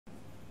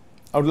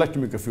I would like to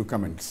make a few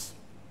comments.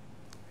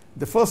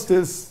 The first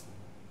is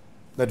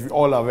that we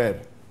all are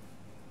aware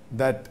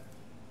that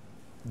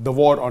the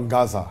war on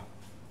Gaza,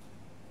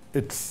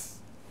 it's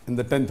in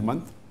the 10th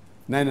month,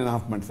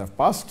 9.5 months have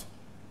passed,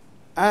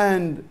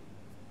 and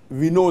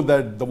we know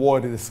that the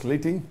war is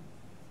escalating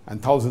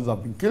and thousands are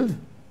being killed.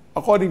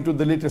 According to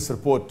the latest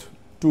report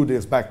 2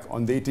 days back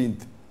on the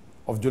 18th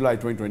of July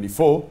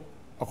 2024,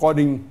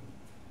 according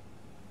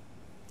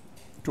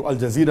to Al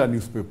Jazeera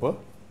newspaper,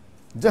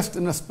 just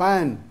in a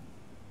span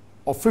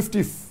of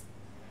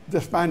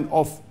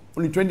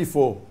only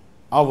 24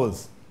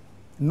 hours,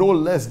 no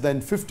less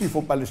than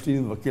 54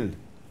 Palestinians were killed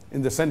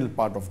in the central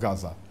part of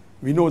Gaza.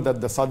 We know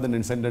that the southern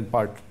and central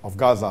part of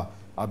Gaza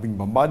are being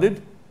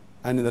bombarded,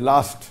 and in the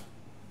last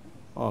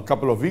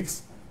couple of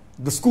weeks,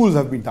 the schools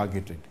have been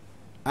targeted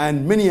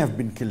and many have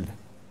been killed.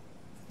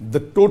 The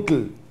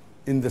total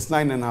in this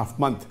 9.5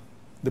 months,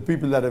 the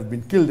people that have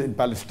been killed in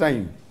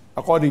Palestine,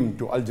 according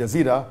to Al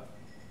Jazeera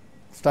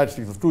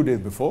statistics of 2 days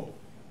before,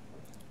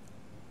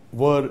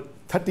 were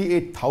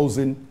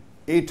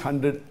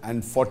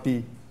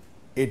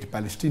 38,848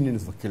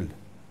 Palestinians were killed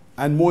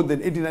and more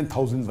than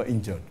 89,000 were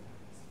injured.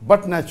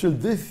 But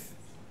naturally,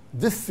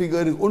 this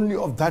figure is only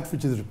of that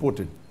which is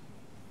reported.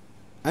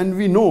 And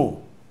we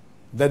know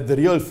that the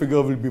real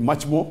figure will be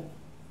much more.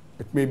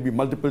 It may be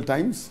multiple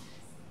times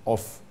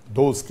of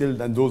those killed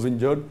and those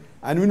injured.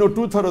 And we know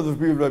 2/3 of the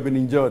people who have been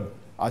injured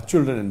are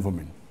children and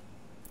women.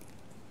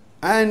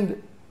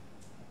 And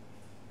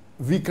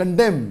we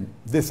condemn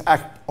this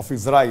act of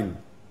Israel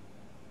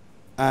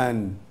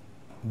and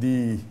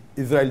the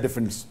Israel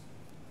Defense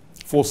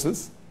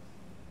Forces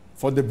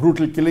for the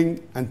brutal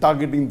killing and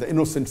targeting the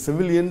innocent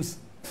civilians.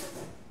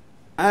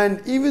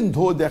 And even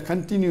though they are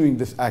continuing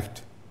this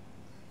act,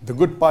 the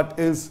good part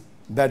is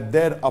that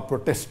there are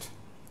protests,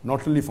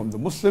 not only from the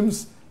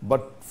Muslims,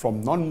 but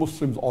from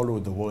non-Muslims all over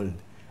the world.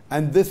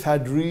 And this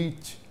had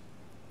reached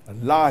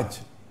large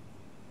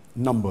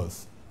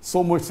numbers.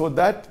 So much so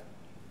that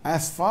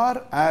as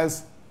far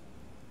as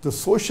the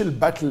social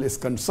battle is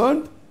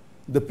concerned,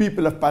 the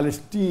people of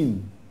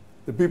Palestine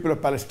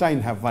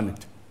have won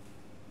it.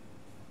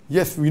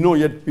 Yes, we know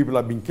yet people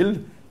are being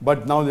killed,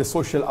 but now the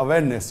social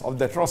awareness of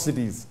the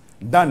atrocities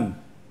done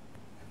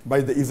by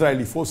the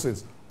Israeli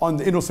forces on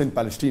the innocent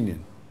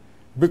Palestinian.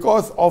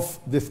 Because of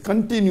this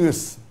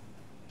continuous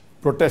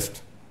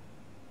protest,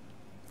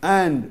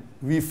 and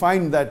we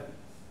find that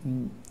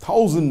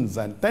thousands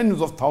and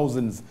tens of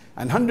thousands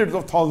and hundreds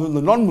of thousands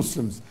of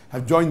non-Muslims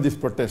have joined this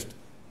protest,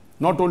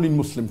 not only in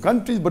Muslim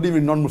countries, but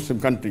even non-Muslim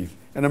countries,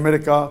 in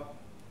America,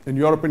 in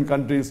European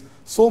countries,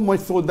 so much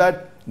so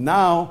that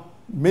now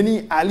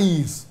many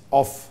allies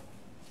of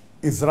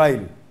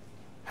Israel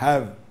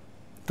have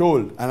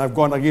told and have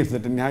gone against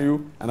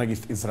Netanyahu and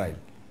against Israel.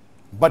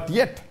 But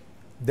yet,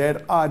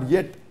 there are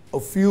yet a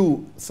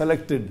few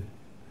selected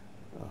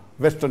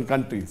Western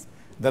countries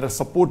that are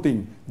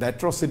supporting the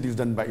atrocities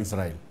done by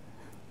Israel.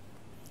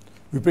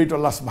 We pray to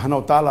Allah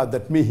subhanahu wa ta'ala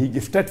that may He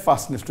give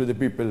steadfastness to the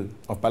people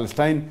of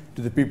Palestine,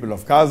 to the people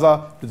of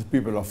Gaza, to the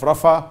people of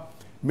Rafah.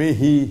 May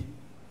He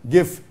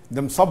give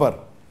them sabr,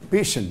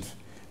 patience.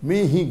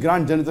 May He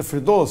grant Jannat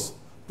al-Firdaus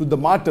to the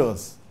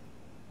martyrs,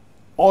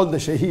 all the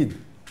shaheed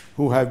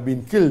who have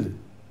been killed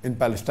in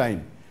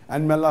Palestine.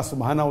 And may Allah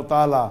subhanahu wa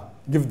ta'ala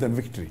give them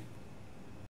victory.